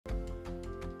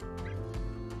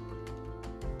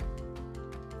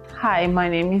Hi, my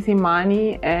name is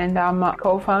Imani and I'm a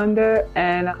co-founder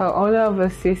and co-owner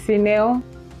of SISSEY Nail.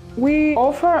 We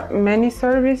offer many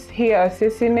services here at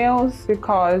SISSEY Nails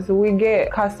because we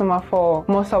get customers for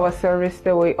most of our service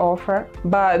that we offer.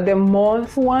 But the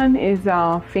most one is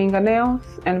fingernails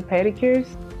and pedicures.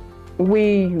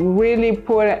 We really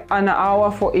put an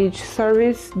hour for each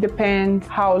service, depends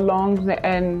how long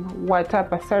and what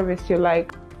type of service you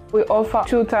like. We offer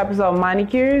two types of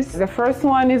manicures. The first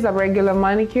one is a regular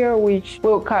manicure, which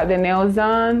we'll cut the nails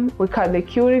down, we cut the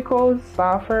cuticles,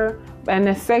 buffer. And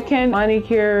the second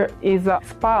manicure is a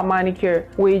spa manicure,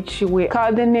 which we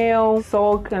cut the nail,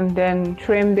 soak, and then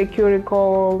trim the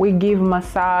cuticle. We give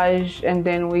massage, and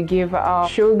then we give a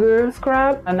sugar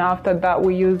scrub. And after that,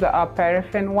 we use a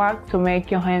paraffin wax to make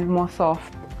your hands more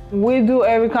soft. We do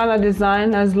every kind of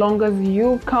design as long as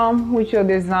you come with your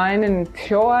design and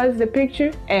show us the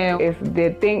picture. And if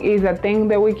the thing is a thing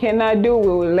that we cannot do, we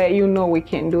will let you know we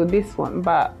can do this one.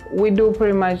 But we do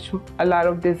pretty much a lot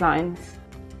of designs.